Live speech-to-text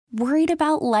Worried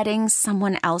about letting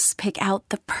someone else pick out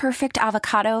the perfect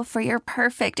avocado for your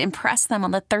perfect impress them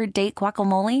on the third date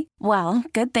guacamole? Well,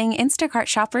 good thing Instacart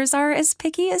shoppers are as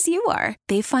picky as you are.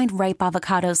 They find ripe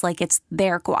avocados like it's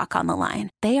their guac on the line.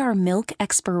 They are milk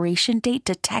expiration date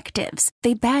detectives.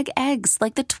 They bag eggs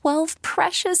like the 12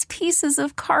 precious pieces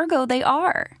of cargo they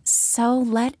are. So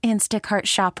let Instacart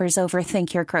shoppers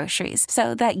overthink your groceries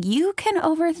so that you can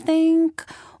overthink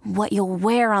what you'll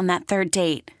wear on that third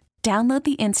date. Download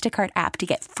the Instacart app to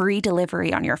get free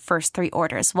delivery on your first 3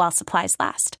 orders while supplies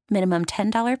last. Minimum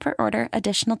 $10 per order.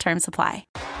 Additional terms apply.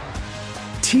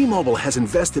 T-Mobile has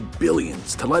invested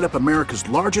billions to light up America's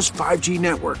largest 5G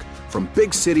network, from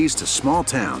big cities to small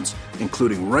towns,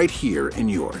 including right here in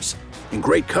yours. And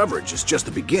great coverage is just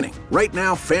the beginning. Right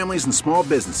now, families and small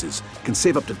businesses can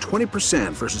save up to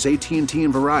 20% versus AT&T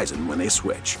and Verizon when they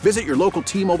switch. Visit your local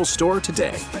T-Mobile store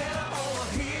today.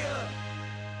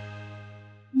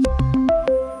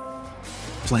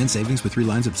 Plan savings with 3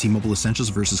 lines of T-Mobile Essentials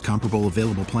versus comparable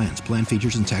available plans. Plan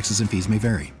features and taxes and fees may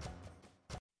vary.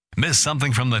 Miss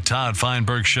something from the Todd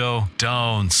Feinberg Show?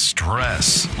 Don't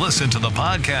stress. Listen to the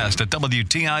podcast at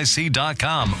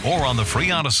WTIC.com or on the free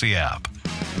Odyssey app.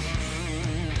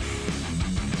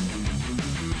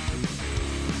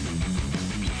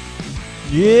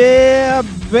 Yeah,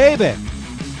 baby.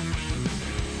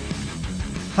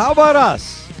 How about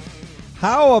us?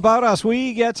 How about us?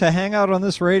 We get to hang out on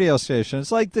this radio station.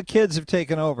 It's like the kids have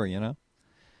taken over, you know?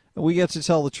 We get to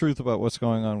tell the truth about what's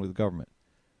going on with government.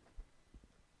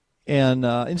 And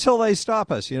until they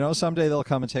stop us, you know, someday they'll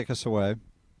come and take us away,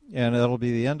 and that'll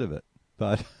be the end of it.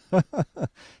 But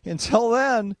until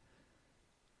then,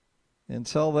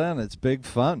 it's big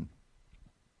fun,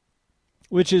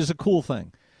 which is a cool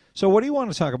thing. So what do you want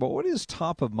to talk about? What is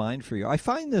top of mind for you? I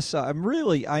find this, I'm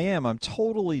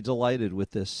totally delighted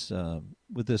with this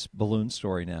balloon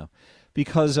story now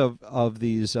because of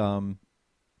these, I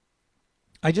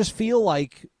just feel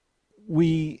like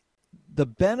the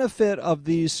benefit of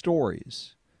these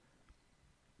stories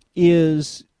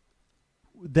is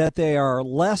that they are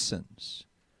lessons.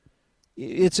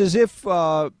 It's as if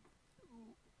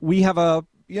we have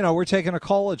we're taking a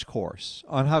college course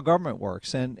on how government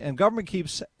works, and government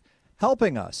keeps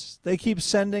helping us. They keep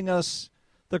sending us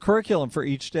the curriculum for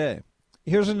each day.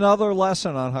 Here's another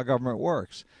lesson on how government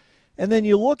works. And then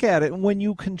you look at it, and when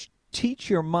you can teach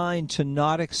your mind to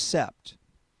not accept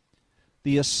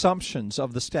the assumptions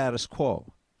of the status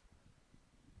quo,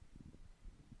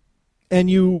 and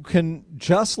you can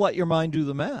just let your mind do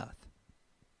the math,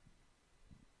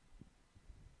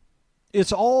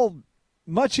 it's all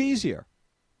much easier.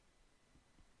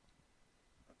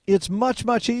 It's much,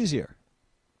 much easier.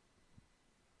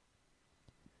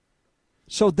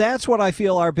 So that's what I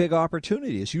feel our big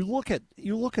opportunity is. You look at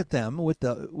them with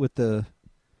the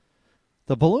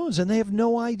balloons, and they have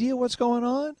no idea what's going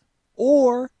on,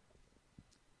 or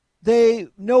they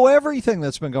know everything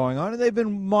that's been going on, and they've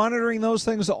been monitoring those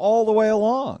things all the way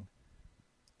along,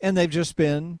 and they've just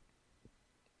been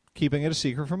keeping it a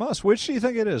secret from us. Which do you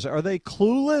think it is? Are they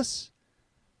clueless?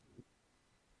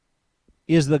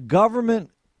 Is the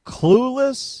government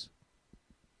clueless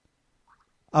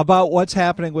about what's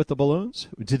happening with the balloons?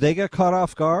 Did they get caught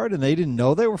off guard and they didn't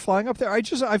know they were flying up there? I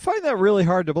find that really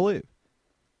hard to believe.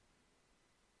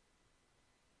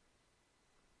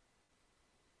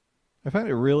 I find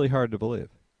it really hard to believe.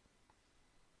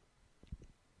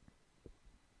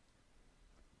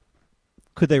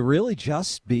 Could they really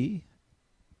just be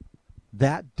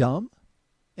that dumb?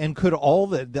 And could all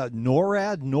the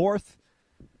NORAD, North,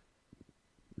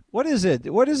 what is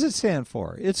it? What does it stand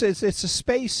for? It's a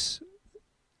space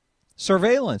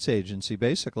surveillance agency,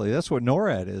 basically. That's what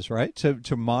NORAD is, right?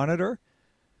 To monitor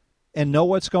and know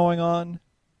what's going on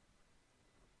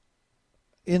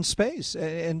in space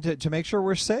and to make sure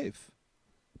we're safe.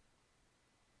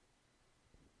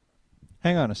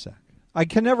 Hang on a sec. I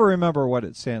can never remember what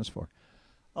it stands for.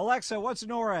 Alexa, what's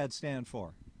NORAD stand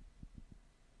for?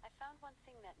 I found one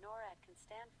thing that NORAD can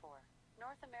stand for.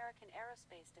 North American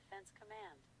Aerospace Defense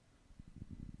Command.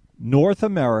 North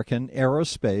American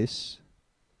Aerospace.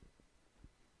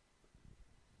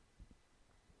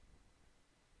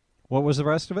 What was the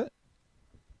rest of it?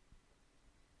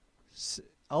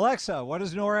 Alexa, what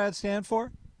does NORAD stand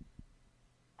for?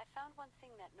 I found one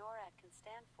thing that NORAD can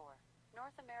stand for.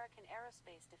 North American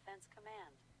Aerospace Defense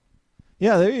Command.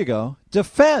 Yeah, there you go.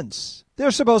 Defense.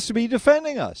 They're supposed to be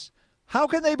defending us. How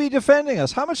can they be defending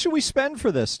us? How much should we spend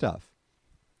for this stuff?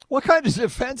 What kind of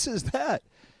defense is that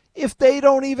if they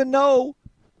don't even know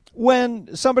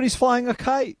when somebody's flying a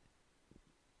kite?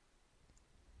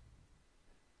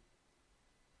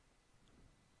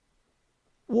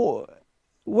 Well,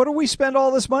 What do we spend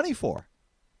all this money for?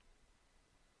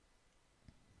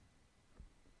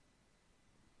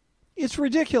 It's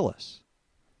ridiculous.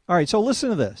 All right, so listen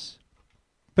to this.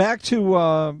 Back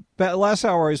to last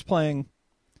hour,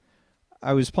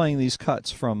 I was playing these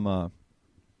cuts from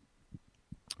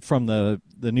the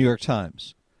New York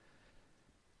Times.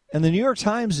 And the New York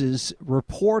Times is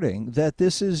reporting that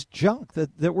this is junk,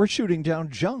 that we're shooting down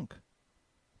junk,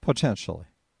 potentially.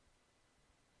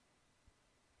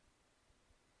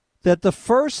 That the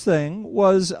first thing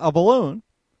was a balloon.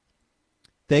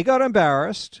 They got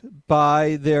embarrassed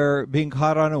by their being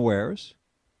caught unawares.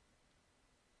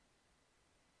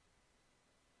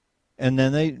 And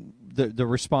then the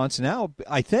response now,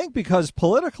 I think because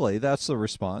politically that's the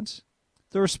response.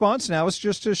 The response now is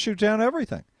just to shoot down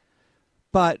everything.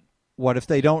 But what if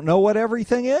they don't know what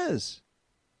everything is?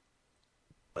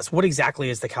 What exactly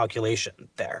is the calculation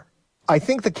there? I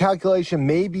think the calculation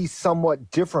may be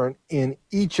somewhat different in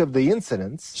each of the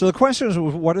incidents. So the question is,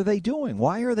 what are they doing?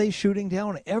 Why are they shooting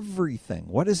down everything?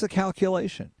 What is the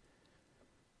calculation?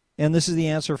 And this is the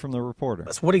answer from the reporter.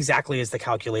 What exactly is the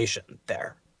calculation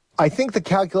there? I think the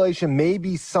calculation may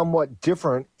be somewhat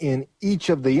different in each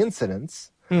of the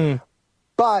incidents.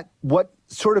 But what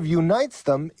sort of unites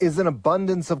them is an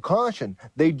abundance of caution.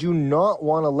 They do not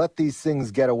want to let these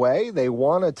things get away. They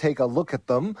want to take a look at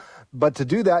them. But to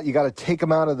do that, you got to take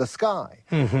them out of the sky.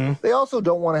 They also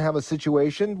don't want to have a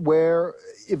situation where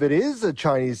if it is a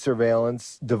Chinese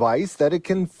surveillance device, that it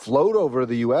can float over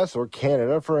the U.S. or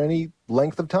Canada for any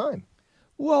length of time.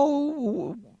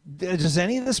 Well, does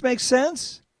any of this make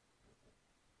sense?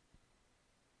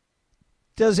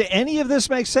 Does any of this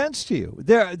make sense to you?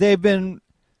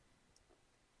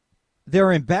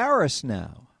 They're embarrassed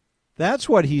now. That's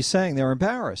what he's saying. They're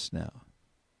embarrassed now.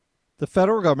 The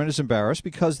federal government is embarrassed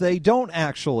because they don't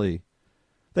actually.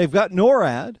 They've got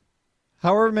NORAD,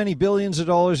 however many billions of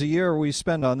dollars a year we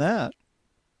spend on that.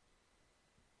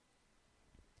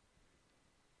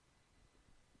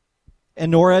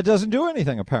 And NORAD doesn't do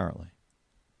anything, apparently.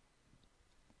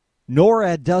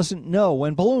 NORAD doesn't know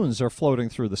when balloons are floating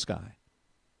through the sky.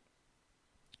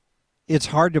 It's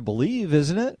hard to believe,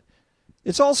 isn't it?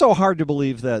 It's also hard to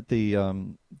believe that the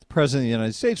President of the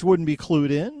United States wouldn't be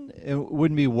clued in,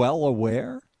 wouldn't be well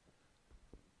aware.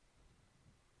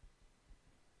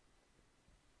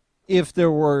 If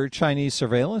there were Chinese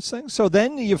surveillance things. So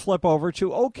then you flip over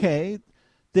to, okay,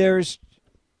 there's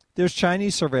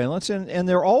Chinese surveillance, and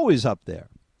they're always up there.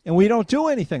 And we don't do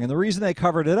anything. And the reason they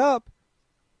covered it up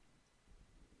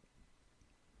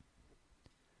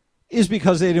is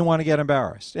because they didn't want to get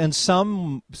embarrassed. And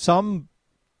something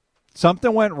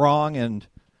went wrong, and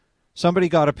somebody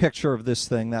got a picture of this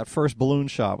thing. That first balloon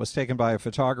shot was taken by a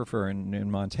photographer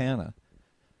in Montana.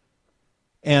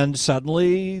 And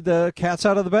suddenly the cat's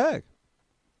out of the bag.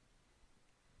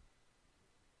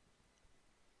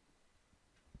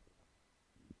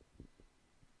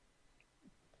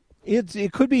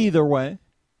 It could be either way.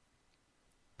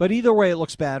 But either way, it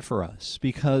looks bad for us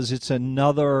because it's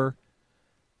another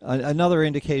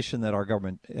indication that our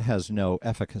government has no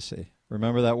efficacy.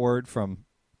 Remember that word from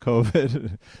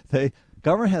COVID?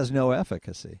 Government has no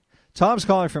efficacy. Tom's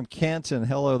calling from Canton.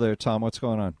 Hello there, Tom. What's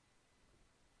going on?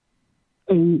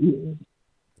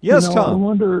 Yes, Tom. I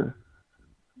wonder.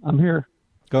 I'm here.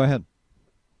 Go ahead.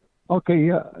 Okay.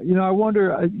 Yeah. I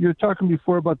wonder. You're talking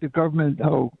before about the government,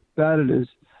 how bad it is.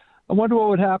 I wonder what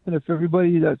would happen if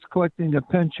everybody that's collecting a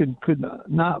pension could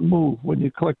not move when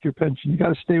you collect your pension. You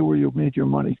got to stay where you made your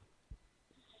money.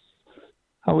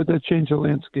 How would that change the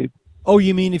landscape? Oh,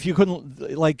 you mean if you couldn't,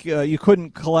 you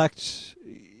couldn't collect,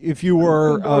 if you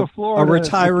were a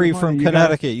retiree from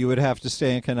Connecticut, you would have to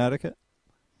stay in Connecticut?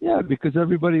 Yeah, because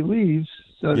everybody leaves.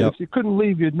 So if you couldn't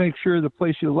leave, you'd make sure the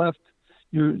place you left,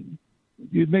 you'd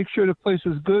make sure the place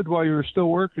was good while you were still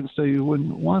working, so you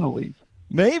wouldn't want to leave.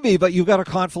 Maybe, but you've got a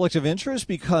conflict of interest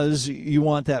because you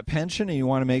want that pension and you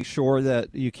want to make sure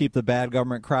that you keep the bad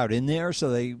government crowd in there so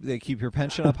they keep your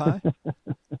pension up high.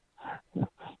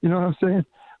 You know what I'm saying?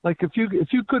 Like if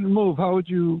you couldn't move, how would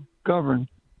you govern?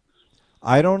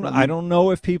 I don't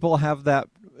know if people have that.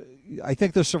 I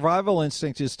think the survival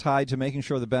instinct is tied to making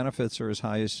sure the benefits are as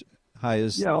high as.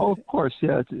 Yeah, of course.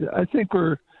 Yeah, I think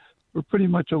we're pretty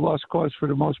much a lost cause for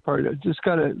the most part.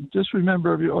 Just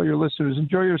remember, all your listeners,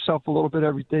 enjoy yourself a little bit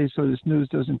every day so this news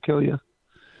doesn't kill you.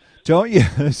 Don't you?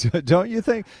 Don't you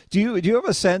think? Do you have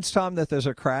a sense, Tom, that there's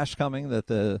a crash coming?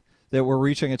 That we're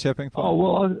reaching a tipping point? Oh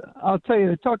well, I'll tell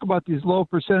you. Talk about these low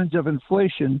percentage of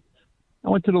inflation. I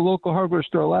went to the local hardware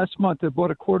store last month. I bought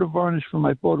a quart of varnish for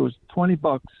my boat. It was $20.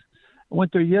 I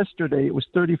went there yesterday. It was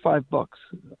 $35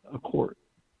 a quart.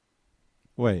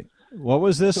 Wait. What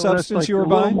was this So substance that's like you were a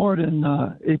little buying? more than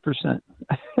 8%.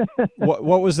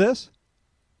 What was this?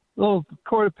 A little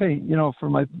quart of paint, for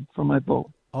my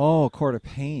boat. Oh, a quart of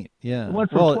paint. Yeah. It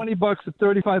went from $20 to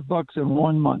 $35 in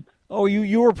 1 month. Oh,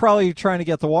 you were probably trying to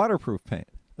get the waterproof paint.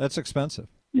 That's expensive.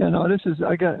 Yeah, no, I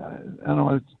don't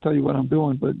want to tell you what I'm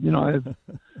doing, but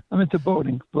I'm into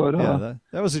boating. But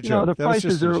that was a joke. The that was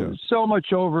prices just a are joke. so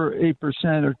much over 8%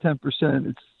 or 10%.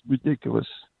 It's ridiculous.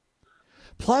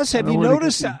 Plus, have you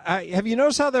noticed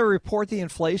how they report the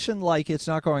inflation like it's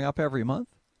not going up every month?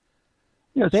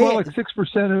 Yeah, it's more like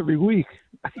 6% every week.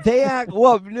 They act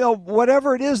well.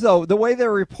 Whatever it is, though, the way they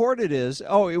report it is,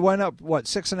 it went up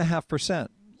 6.5%.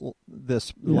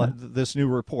 This new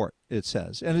report, it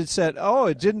says, and it said,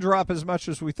 it didn't drop as much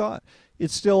as we thought.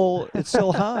 It's still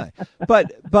high,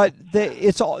 but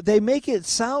they make it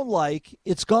sound like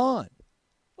it's gone,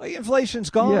 like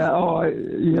inflation's gone. Yeah,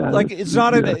 like it's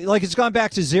not like it's gone back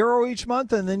to zero each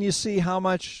month, and then you see how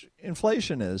much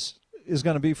inflation is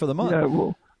going to be for the month. Yeah,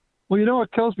 well,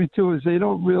 what kills me too is they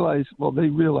don't realize. Well, they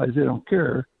realize they don't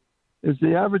care. Is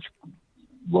the average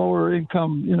lower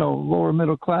income, lower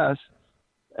middle class.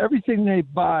 Everything they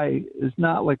buy is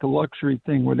not like a luxury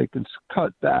thing where they can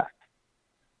cut back.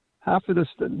 Half of this,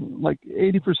 like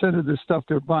 80% of the stuff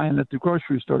they're buying at the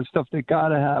grocery store is stuff they got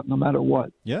to have no matter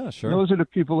what. Yeah, sure. Those are the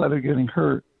people that are getting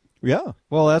hurt. Yeah,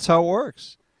 well, that's how it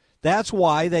works. That's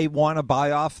why they want to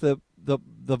buy off the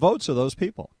votes of those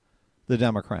people, the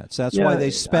Democrats. That's why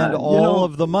they spend all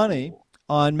of the money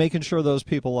on making sure those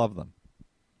people love them.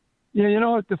 Yeah,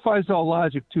 it defies all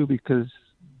logic, too, because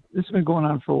this has been going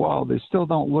on for a while. They still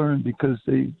don't learn because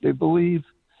they believe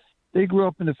they grew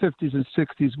up in the 50s and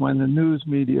 60s when the news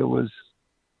media was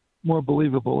more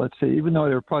believable, let's say, even though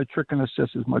they were probably tricking us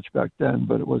just as much back then,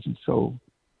 but it wasn't so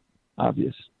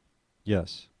obvious.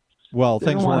 Yes. Well,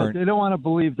 things weren't. They don't want to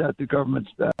believe that the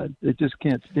government's bad. They just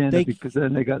can't stand it because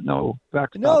then they got no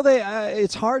backstop. No,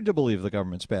 it's hard to believe the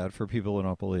government's bad for people who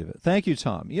don't believe it. Thank you,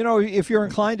 Tom. If you're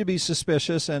inclined to be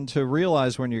suspicious and to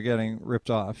realize when you're getting ripped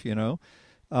off, you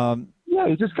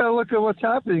just got to look at what's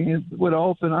happening with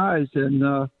open eyes,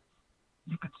 and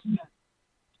you can see it.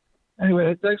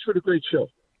 Anyway, thanks for the great show.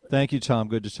 Thank you, Tom.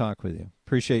 Good to talk with you.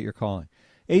 Appreciate your calling.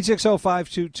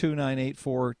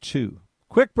 860-522-9842.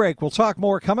 Quick break. We'll talk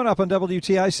more coming up on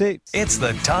WTIC. It's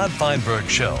the Todd Feinberg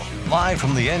Show, live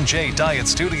from the NJ Diet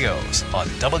Studios on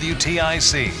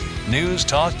WTIC News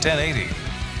Talk 1080.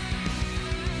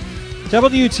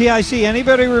 WTIC.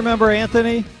 Anybody remember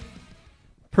Anthony?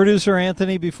 Producer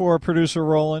Anthony before producer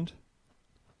Roland?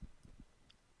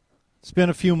 It's been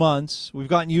a few months. We've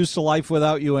gotten used to life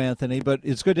without you, Anthony, but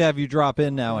it's good to have you drop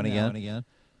in now and again.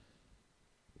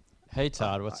 Hey,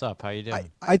 Todd, what's up? How you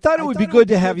doing? I thought it would be good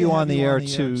to have you on the air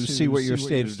to see what your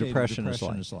state of depression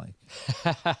is like.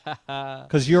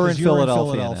 Because you're in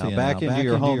Philadelphia now, back into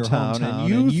your hometown,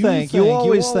 and you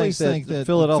always think that the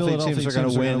Philadelphia teams are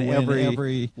going to win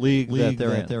every league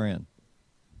that they're in.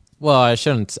 Well, I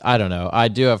shouldn't. I don't know. I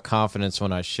do have confidence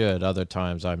when I should. Other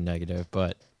times I'm negative.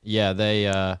 But, yeah,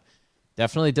 they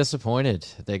definitely disappointed.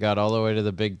 They got all the way to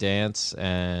the big dance,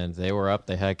 and they were up.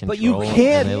 They had control. But you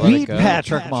can't beat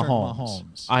Patrick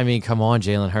Mahomes. I mean, come on.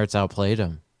 Jalen Hurts outplayed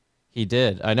him. He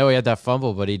did. I know he had that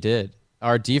fumble, but he did.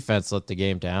 Our defense let the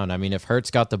game down. I mean, if Hurts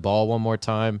got the ball one more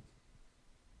time,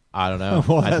 I don't know.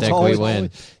 Well, I think we win.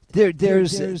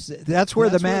 That's where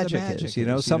the magic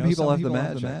is. Some people have the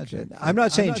magic. I'm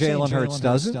not saying Jalen Hurts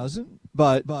doesn't,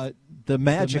 but the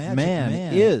magic man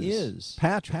is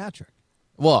Patrick.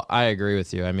 Well, I agree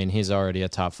with you. I mean, he's already a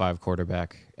top 5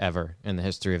 quarterback ever in the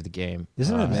history of the game.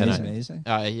 Isn't it amazing?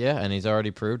 Yeah, and he's already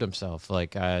proved himself.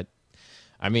 I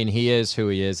mean, he is who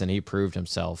he is, and he proved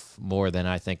himself more than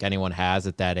I think anyone has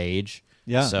at that age.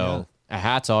 Yeah. So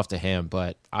hats off to him.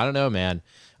 But I don't know, man.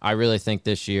 I really think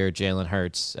this year Jalen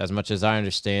Hurts, as much as I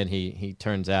understand he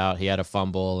turns out he had a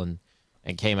fumble and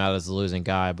came out as the losing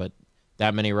guy, but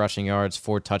that many rushing yards,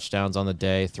 4 touchdowns on the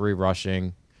day, 3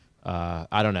 rushing.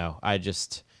 I don't know. I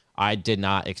did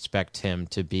not expect him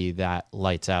to be that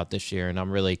lights out this year, and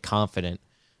I'm really confident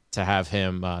to have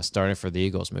him starting for the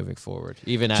Eagles moving forward.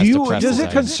 Even does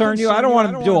it concern you? I don't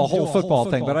want to do a whole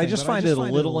football thing, but I just find it a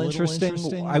little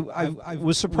interesting. I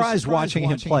was surprised watching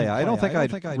him play. I don't think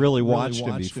I'd really watched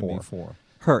him before.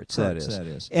 Hurts, that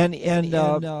is. And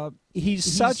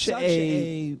he's such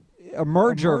a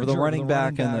merger of the running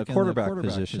back and the quarterback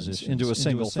positions into a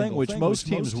single thing, which most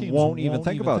teams won't even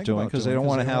think about doing because they don't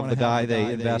want to have the guy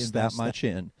they invest that much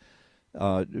in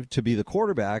to be the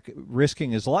quarterback,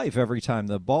 risking his life every time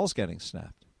the ball's getting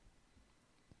snapped.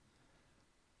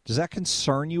 Does that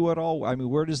concern you at all? I mean,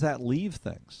 where does that leave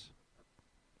things?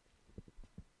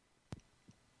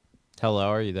 Hello,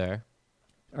 are you there?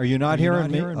 Are you not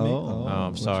hearing me? Oh,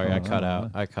 I'm sorry. I cut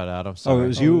out. I'm sorry. Oh, it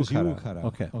was you who cut out.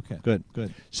 Okay. Good.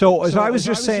 So as I was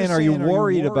just saying, are you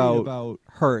worried about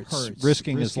Hurts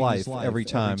risking his life every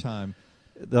time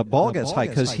the ball gets high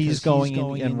because he's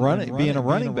going and running, being a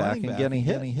running back and getting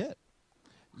hit?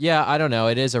 Yeah, I don't know.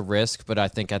 It is a risk, but I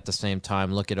think at the same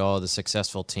time, look at all the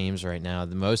successful teams right now.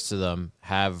 Most of them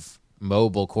have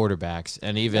mobile quarterbacks,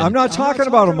 and even I'm not talking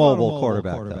about a mobile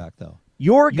quarterback though.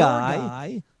 Your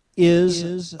guy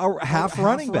is a half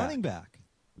running back.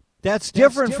 That's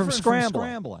different from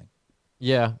scrambling.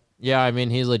 Yeah. I mean,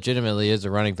 he legitimately is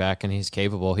a running back, and he's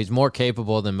capable. He's more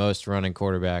capable than most running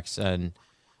quarterbacks. And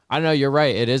I don't know. You're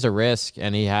right. It is a risk,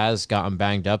 and he has gotten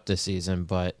banged up this season,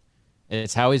 but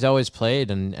it's how he's always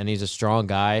played, and he's a strong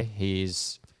guy.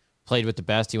 He's played with the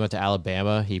best. He went to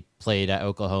Alabama. He played at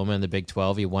Oklahoma in the Big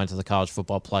 12. He went to the college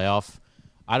football playoff.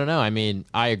 I don't know. I mean,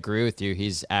 I agree with you.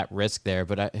 He's at risk there,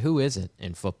 but who isn't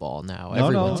in football now?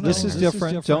 No, this is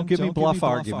different. Don't give me bluff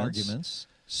arguments.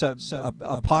 So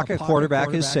a pocket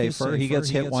quarterback is safer. He gets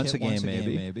hit once a game,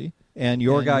 maybe. And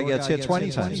your guy gets hit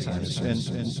 20 times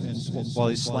while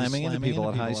he's slamming into people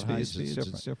at high speeds.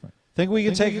 It's different. Think we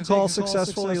can take a call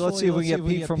successfully? Let's see if we can get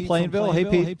Pete from Plainville. Hey,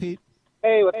 Pete.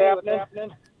 Hey, what's happening?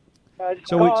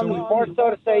 More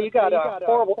so to say, you got a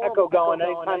horrible echo going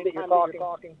anytime that you're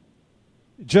talking.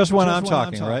 Just when I'm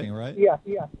talking, right?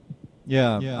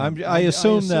 Yeah. I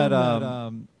assume that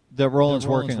Roland's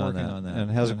working on that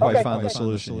and hasn't quite found the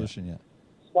solution yet.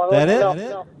 That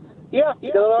it? Yeah.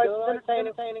 It's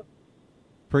entertaining.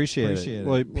 Appreciate it.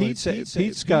 Well,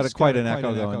 Pete's got quite an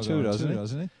echo going too,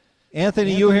 doesn't he?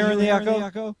 Anthony, you hearing the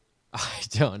echo? I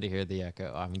don't hear the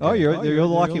echo. You're the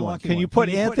lucky one. Can you put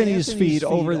Anthony's feed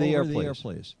over the air,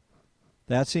 please?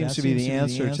 That seems to be the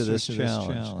answer to this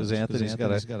challenge, because Anthony's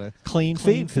got a clean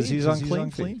feed because he's on clean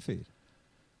feed.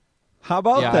 How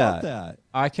about that?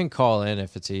 I can call in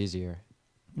if it's easier.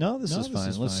 No, this is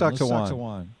fine. Let's talk to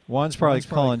Juan. Juan's probably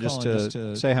calling just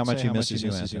to say how much he misses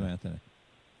you, Anthony.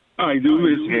 I do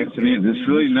miss Anthony. It's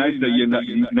really nice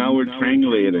that now we're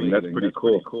triangulating. That's pretty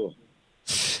cool.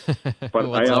 But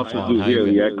I also do hear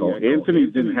the echo. Anthony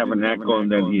didn't have an echo,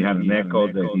 and then he had an echo,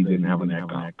 then he didn't have an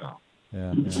echo.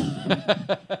 Yeah.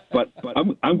 But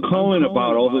I'm calling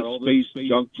about all this space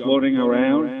junk floating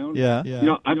around. Yeah. You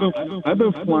know, I've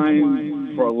been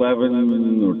flying for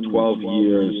 11 or 12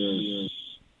 years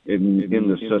in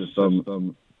the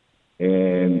system,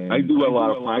 and I do a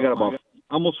lot of. I got about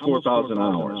almost 4,000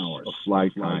 hours of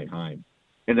flight time.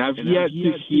 And I've yet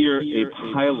to hear a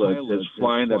pilot that's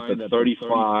flying at the 30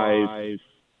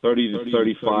 to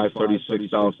 35,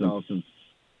 36,000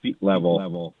 feet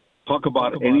level talk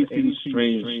about anything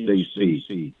strange they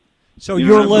see. So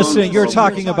you're listening. You're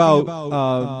talking about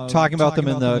them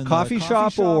in the coffee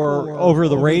shop or over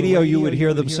the radio. You would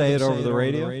hear them say it over the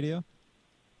radio.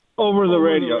 Over the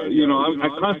radio, you know, I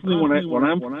constantly when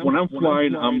I'm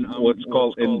flying, I'm what's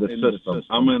called in the system.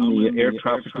 I'm in the air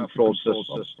traffic control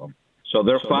system. So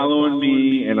they're following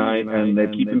me, and they're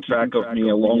keeping track of me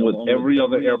along with every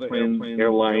other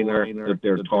airliner that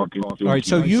they're talking to. All right,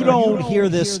 so you don't hear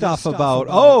this stuff about,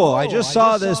 I just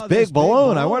saw this big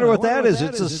balloon. I wonder what that is.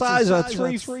 It's the size of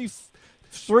three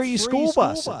school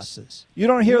buses. You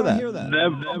don't hear that?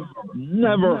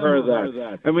 Never heard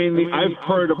that. I mean, I've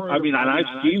heard. And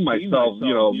I've seen myself.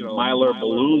 You know, miler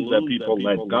balloons that people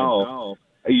let go.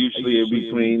 Usually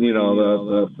between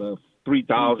the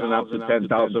 3,000 up to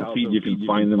 10,000 feet, you can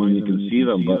find them and you can see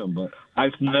them. But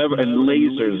I've never. And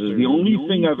lasers is the only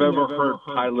thing I've ever heard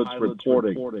pilots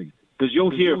reporting. Because you'll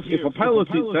hear if a pilot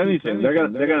sees anything, they're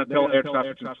gonna tell air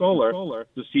traffic controller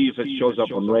to see if it shows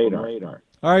up on radar.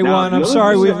 All right, Juan, I'm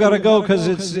sorry, we've got to go because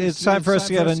it's time for us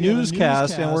to get a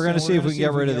newscast, and we're going to see if we can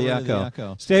get rid of the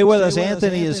echo. Stay with us.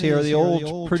 Anthony is here, the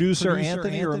old producer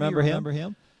Anthony. You remember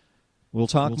him? We'll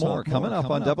talk more coming up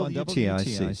on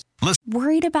WTIC.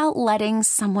 Worried about letting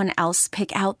someone else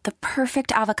pick out the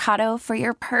perfect avocado for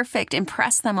your perfect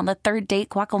impress them on the third date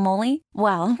guacamole?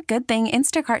 Well, good thing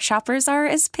Instacart shoppers are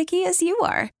as picky as you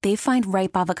are. They find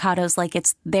ripe avocados like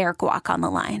it's their guac on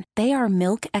the line. They are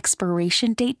milk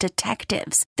expiration date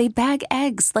detectives. They bag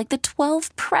eggs like the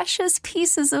 12 precious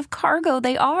pieces of cargo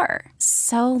they are.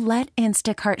 So let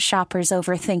Instacart shoppers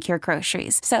overthink your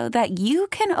groceries so that you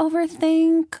can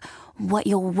overthink what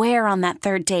you'll wear on that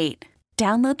third date.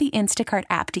 Download the Instacart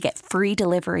app to get free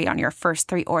delivery on your first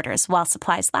 3 orders while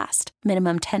supplies last.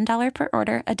 Minimum $10 per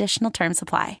order. Additional terms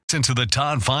apply. Listen to the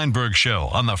Todd Feinberg Show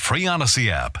on the free Odyssey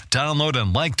app. Download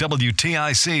and like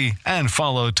WTIC and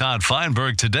follow Todd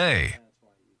Feinberg today.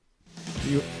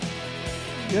 You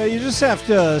just have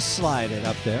to slide it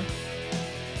up there.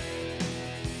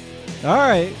 All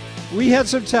right. We had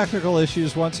some technical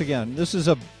issues once again. This is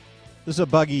a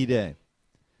buggy day.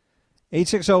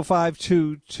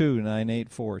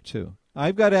 860-522-9842.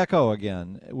 I've got echo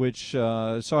again, which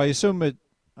so I assume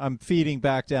I'm feeding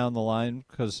back down the line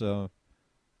because I'm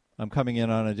coming in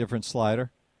on a different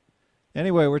slider.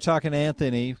 Anyway, we're talking to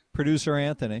Anthony, producer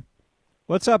Anthony.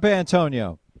 What's up,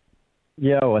 Antonio?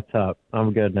 Yo, what's up?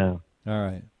 I'm good now. All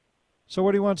right. So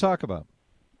what do you want to talk about?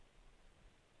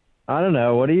 I don't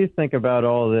know. What do you think about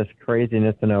all this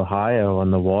craziness in Ohio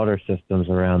and the water systems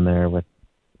around there with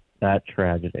that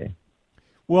tragedy?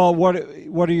 Well, what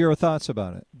are your thoughts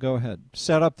about it? Go ahead.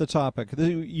 Set up the topic.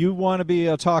 You want to be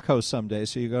a talk host someday,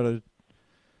 so you got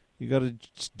to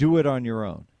do it on your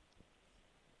own.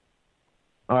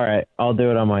 All right, I'll do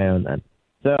it on my own then.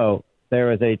 So there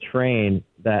was a train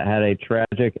that had a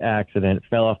tragic accident,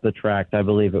 fell off the tracks. I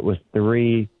believe it was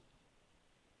three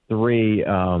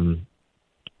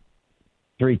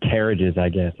carriages, I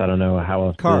guess. I don't know how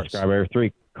else to describe it. Or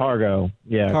three cargo,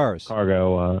 cars.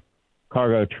 Cargo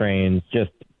trains,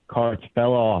 just carts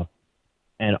fell off,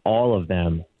 and all of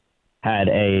them had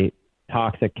a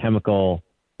toxic chemical,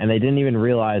 and they didn't even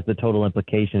realize the total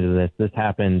implications of this. This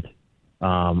happened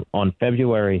on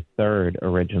February 3rd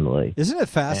originally. Isn't it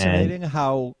fascinating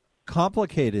how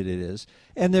complicated it is?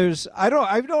 And I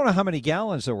don't know how many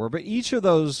gallons there were, but each of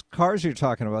those cars you're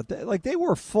talking about, they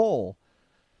were full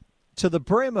to the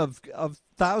brim of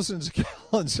thousands of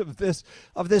gallons of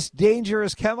this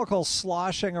dangerous chemical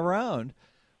sloshing around,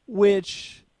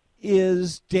 which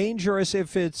is dangerous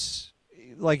if it's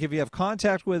if you have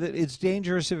contact with it. It's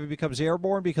dangerous if it becomes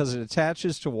airborne because it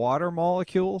attaches to water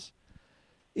molecules.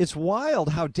 It's wild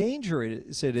how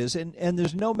dangerous it is, and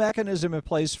there's no mechanism in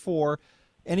place for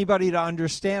anybody to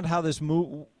understand how this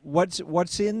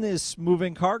what's in this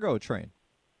moving cargo train.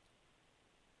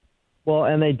 Well,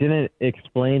 and they didn't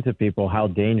explain to people how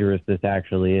dangerous this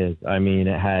actually is. I mean,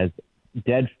 it has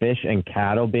dead fish and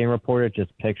cattle being reported,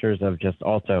 just pictures of just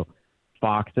also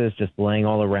foxes just laying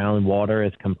all around. Water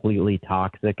is completely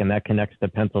toxic, and that connects to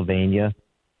Pennsylvania,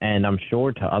 and I'm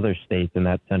sure to other states in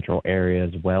that central area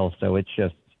as well. So it's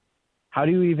just, how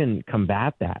do you even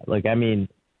combat that? I mean,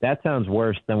 that sounds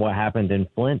worse than what happened in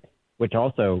Flint, which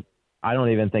also I don't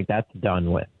even think that's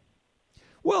done with.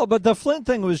 Well, but the Flint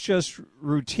thing was just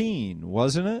routine,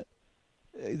 wasn't it?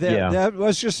 That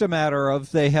was just a matter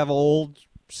of they have old,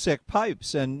 sick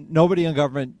pipes, and nobody in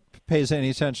government pays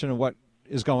any attention to what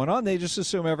is going on. They just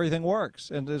assume everything works,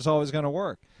 and it's always going to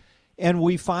work. And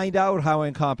we find out how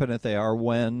incompetent they are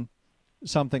when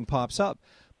something pops up.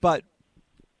 But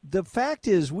the fact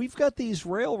is, we've got these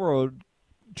railroad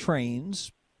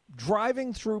trains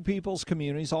driving through people's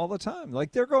communities all the time.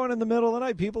 They're going in the middle of the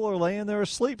night. People are laying there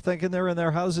asleep thinking they're in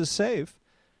their houses safe.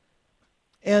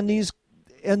 And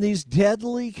these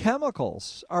deadly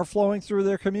chemicals are flowing through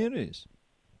their communities.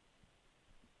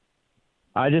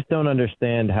 I just don't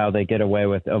understand how they get away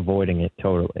with avoiding it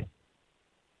totally.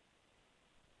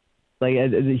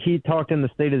 He talked in the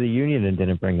State of the Union and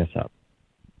didn't bring this up.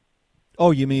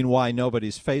 Oh, you mean why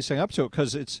nobody's facing up to it?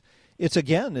 Because it's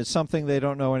something they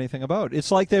don't know anything about.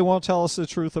 It's like they won't tell us the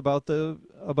truth about the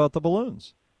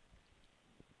balloons.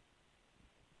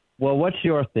 Well, what's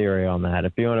your theory on that?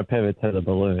 If you want to pivot to the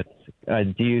balloons,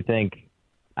 do you think,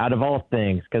 out of all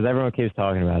things, because everyone keeps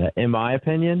talking about it, in my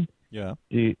opinion,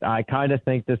 I kind of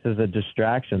think this is a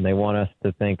distraction. They want us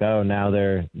to think, oh, now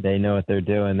they know what they're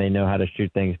doing. They know how to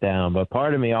shoot things down. But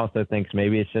part of me also thinks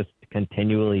maybe it's just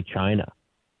continually China.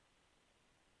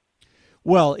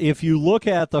 Well, if you look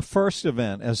at the first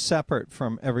event as separate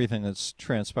from everything that's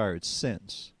transpired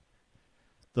since,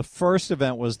 the first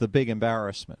event was the big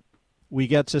embarrassment. We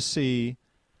get to see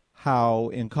how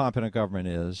incompetent government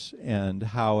is and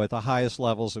how at the highest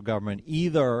levels of government,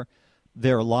 either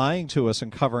they're lying to us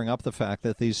and covering up the fact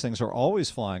that these things are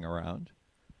always flying around,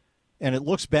 and it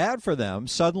looks bad for them.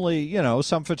 Suddenly,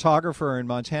 some photographer in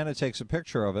Montana takes a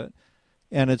picture of it,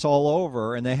 and it's all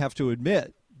over, and they have to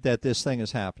admit that this thing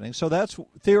is happening. So that's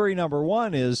theory number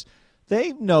one, is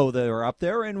they know they're up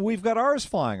there, and we've got ours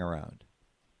flying around.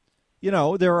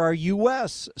 There are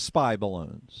U.S. spy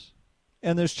balloons,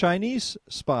 and there's Chinese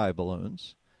spy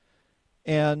balloons,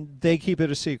 and they keep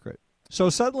it a secret. So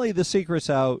suddenly the secret's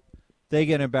out, they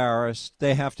get embarrassed,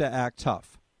 they have to act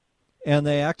tough. And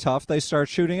they act tough, they start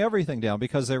shooting everything down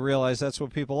because they realize that's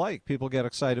what people like. People get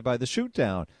excited by the shoot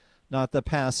down, not the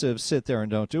passive sit there and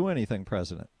don't do anything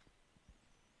president.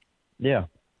 Yeah.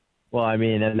 Well, I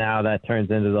mean, and now that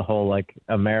turns into the whole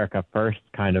America First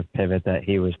kind of pivot that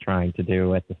he was trying to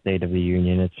do at the State of the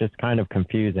Union. It's just kind of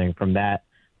confusing from that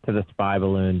to the spy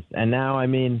balloons. And now, I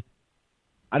mean,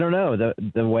 I don't know,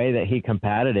 the way that he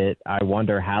combated it, I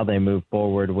wonder how they move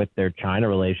forward with their China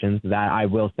relations. That I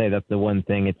will say that's the one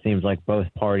thing it seems like both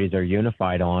parties are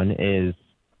unified on is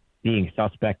being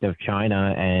suspect of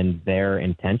China and their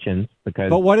intentions.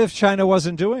 But what if China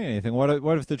wasn't doing anything?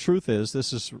 What if the truth is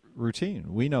this is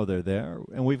routine? We know they're there,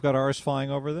 and we've got ours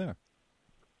flying over there.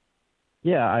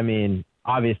 Yeah, I mean,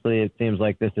 obviously it seems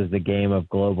like this is the game of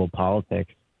global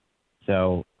politics.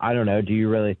 So, I don't know. Do you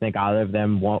really think either of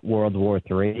them want World War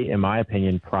III? In my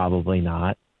opinion, probably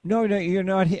not. No, you're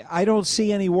not. I don't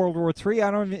see any World War III.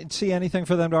 I don't see anything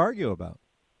for them to argue about.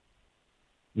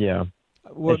 Yeah.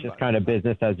 It's just kind of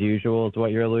business as usual is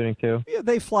what you're alluding to? Yeah,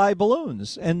 they fly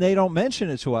balloons, and they don't mention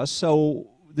it to us, so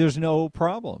there's no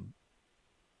problem.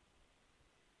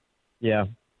 Yeah.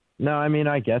 No, I mean,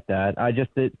 I get that.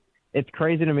 It's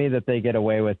crazy to me that they get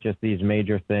away with just these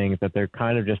major things that they're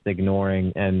kind of just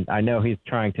ignoring. And I know he's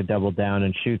trying to double down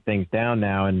and shoot things down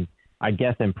now and I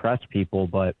guess impress people,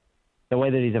 but the way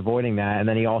that he's avoiding that, and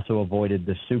then he also avoided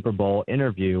the Super Bowl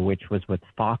interview, which was with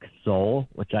Fox Soul,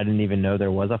 which I didn't even know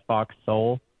there was a Fox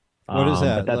Soul. What is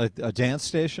that, like a dance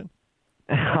station?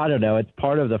 I don't know. It's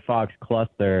part of the Fox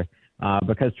cluster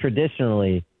because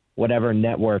traditionally, whatever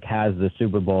network has the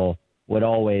Super Bowl would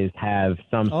always have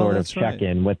some sort of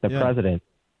check-in with the president.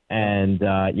 And,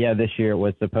 this year it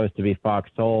was supposed to be Fox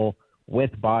Soul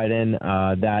with Biden.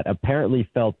 That apparently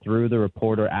fell through. The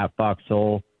reporter at Fox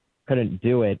Soul couldn't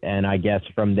do it. And I guess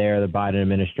from there, the Biden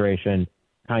administration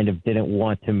kind of didn't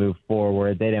want to move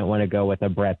forward. They didn't want to go with a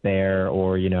Brett Baer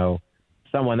or,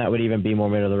 someone that would even be more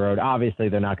middle of the road. Obviously,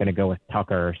 they're not going to go with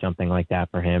Tucker or something like that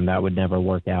for him. That would never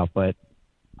work out. But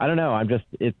I don't know.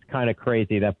 It's kind of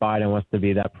crazy that Biden wants to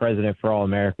be that president for all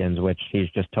Americans, which he's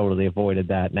just totally avoided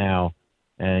that now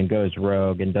and goes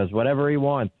rogue and does whatever he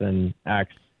wants and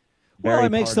acts very Well,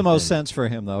 it makes the partisan. most sense for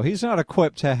him, though. He's not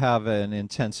equipped to have an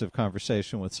intensive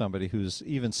conversation with somebody who's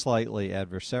even slightly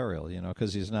adversarial,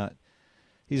 because he's not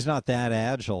that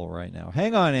agile right now.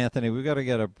 Hang on, Anthony. We've got to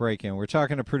get a break in. We're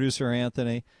talking to producer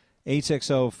Anthony.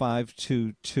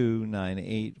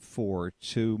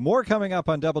 860-522-9842. More coming up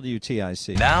on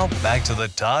WTIC. Now, back to the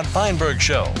Todd Feinberg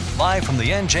Show, live from the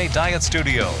NJ Diet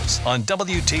Studios on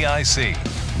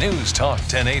WTIC. News Talk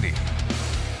 1080.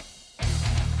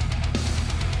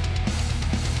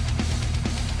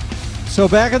 So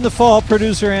back in the fall,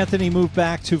 producer Anthony moved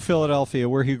back to Philadelphia,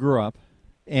 where he grew up,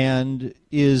 and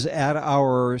is at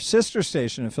our sister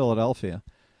station in Philadelphia,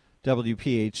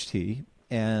 WPHT,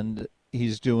 and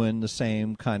he's doing the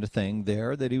same kind of thing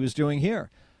there that he was doing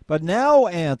here. But now,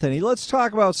 Anthony, let's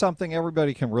talk about something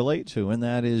everybody can relate to, and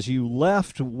that is you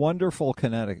left wonderful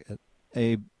Connecticut,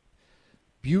 a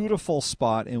beautiful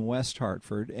spot in West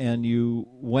Hartford, and you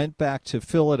went back to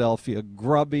Philadelphia,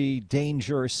 grubby,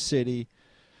 dangerous city,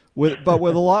 but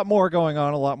with a lot more going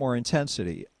on, a lot more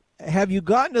intensity. Have you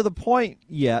gotten to the point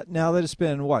yet, now that it's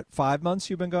been, 5 months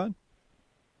you've been gone?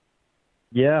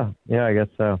 Yeah, I guess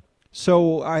so.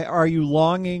 So are you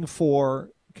longing for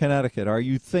Connecticut? Are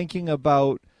you thinking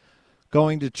about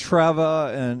going to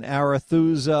Treva and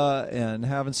Arethusa and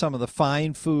having some of the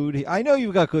fine food? I know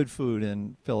you've got good food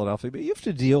in Philadelphia, but you have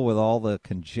to deal with all the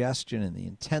congestion and the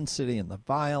intensity and the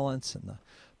violence and the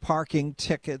parking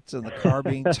tickets and the car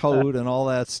being towed and all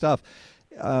that stuff.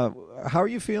 How are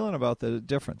you feeling about the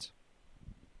difference?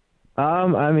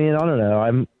 I mean, I don't know.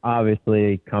 I'm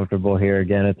obviously comfortable here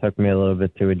again. It took me a little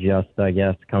bit to adjust, I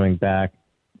guess, coming back.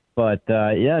 But,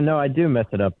 I do miss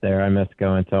it up there. I miss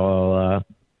going to all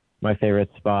my favorite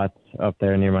spots up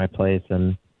there near my place.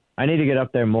 And I need to get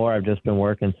up there more. I've just been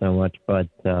working so much. But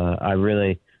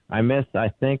I miss, I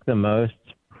think, the most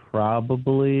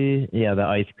probably, the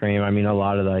ice cream. I mean, a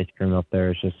lot of the ice cream up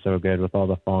there is just so good with all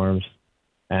the farms.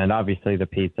 And obviously the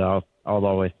pizza. I'll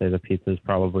always say the pizza is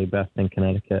probably best in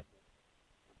Connecticut.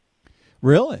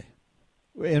 Really?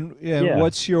 And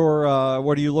what's your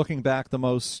what are you looking back the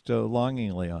most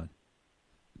longingly on?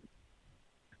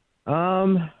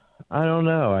 I don't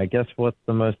know. I guess what's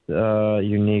the most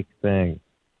unique thing?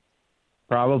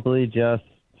 Probably just.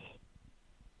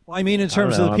 Well, I mean, in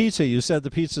terms of the pizza, you said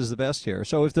the pizza is the best here.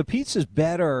 So if the pizza's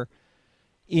better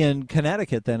in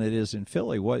Connecticut than it is in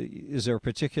Philly, what is there a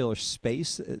particular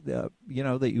space that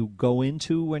you go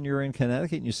into when you're in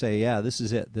Connecticut and you say, yeah, this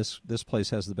is it. This place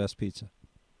has the best pizza?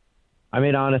 I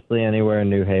mean, honestly, anywhere in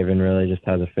New Haven really just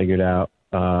has it figured out.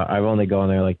 I've only gone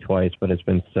there like twice, but it's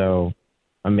been so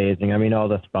amazing. I mean, all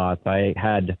the spots. I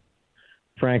had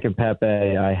Frank and Pepe.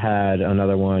 I had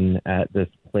another one at this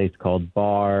place called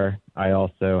Bar. I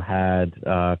also had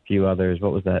a few others.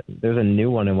 What was that? There's a new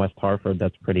one in West Hartford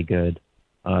that's pretty good.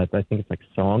 I think it's like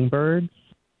Songbirds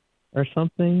or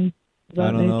something. I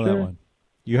don't know that one.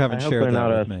 You haven't shared that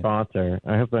with me.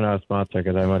 I hope they're not a sponsor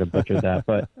because I might have butchered that.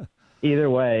 But either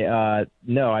way,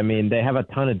 no, I mean, they have a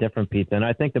ton of different pizza. And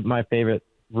I think that my favorite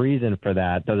reason for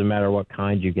that, doesn't matter what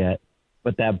kind you get,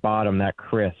 but that bottom, that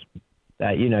crisp,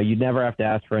 that, you never have to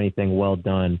ask for anything well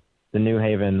done. The New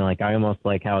Haven, like, I almost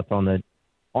like how it's on the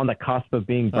cusp of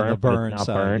being burnt, on the burn but it's not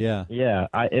side, burnt. yeah.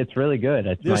 It's really good.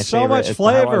 It's There's my so favorite. much It's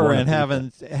flavor in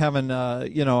having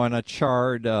on a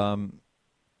charred.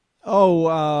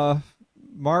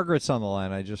 Margaret's on the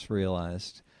line. I just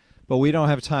realized, but we don't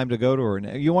have time to go to her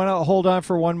now. You want to hold on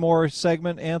for one more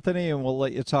segment, Anthony, and we'll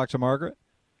let you talk to Margaret?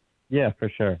 Yeah, for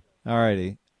sure. All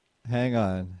righty. Hang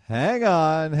on.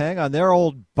 They're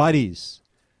old buddies.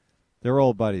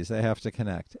 They have to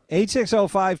connect.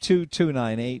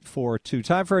 860-522-9842.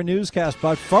 Time for a newscast,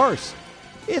 but first,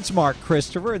 it's Mark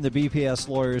Christopher in the BPS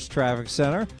Lawyers Traffic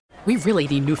Center. We really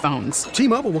need new phones.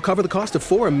 T-Mobile will cover the cost of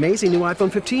 4 amazing new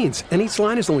iPhone 15s, and each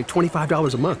line is only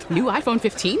 $25 a month. New iPhone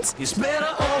 15s? It's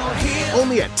better over here.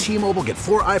 Only at T-Mobile, get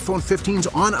 4 iPhone 15s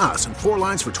on us and 4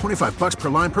 lines for $25 per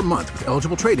line per month with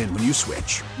eligible trade-in when you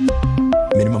switch.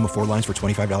 Minimum of 4 lines for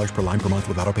 $25 per line per month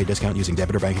with autopay discount using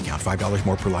debit or bank account. $5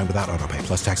 more per line without autopay,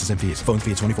 plus taxes and fees. Phone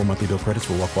fee at 24 monthly bill credits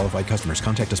for well-qualified customers.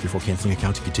 Contact us before canceling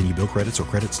account to continue bill credits or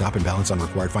credit stop and balance on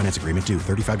required finance agreement due.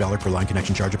 $35 per line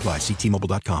connection charge applies. See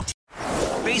T-Mobile.com.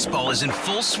 Baseball is in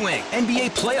full swing.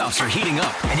 NBA playoffs are heating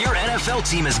up, and your NFL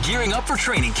team is gearing up for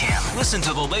training camp. Listen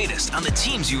to the latest on the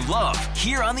teams you love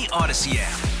here on the Odyssey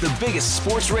app. The biggest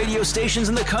sports radio stations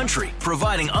in the country,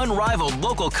 providing unrivaled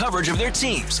local coverage of their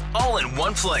teams, all in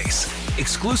one place.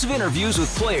 Exclusive interviews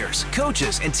with players,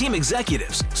 coaches, and team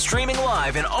executives, streaming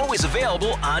live and always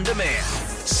available on demand.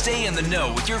 Stay in the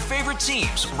know with your favorite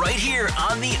teams right here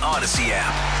on the Odyssey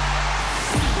app.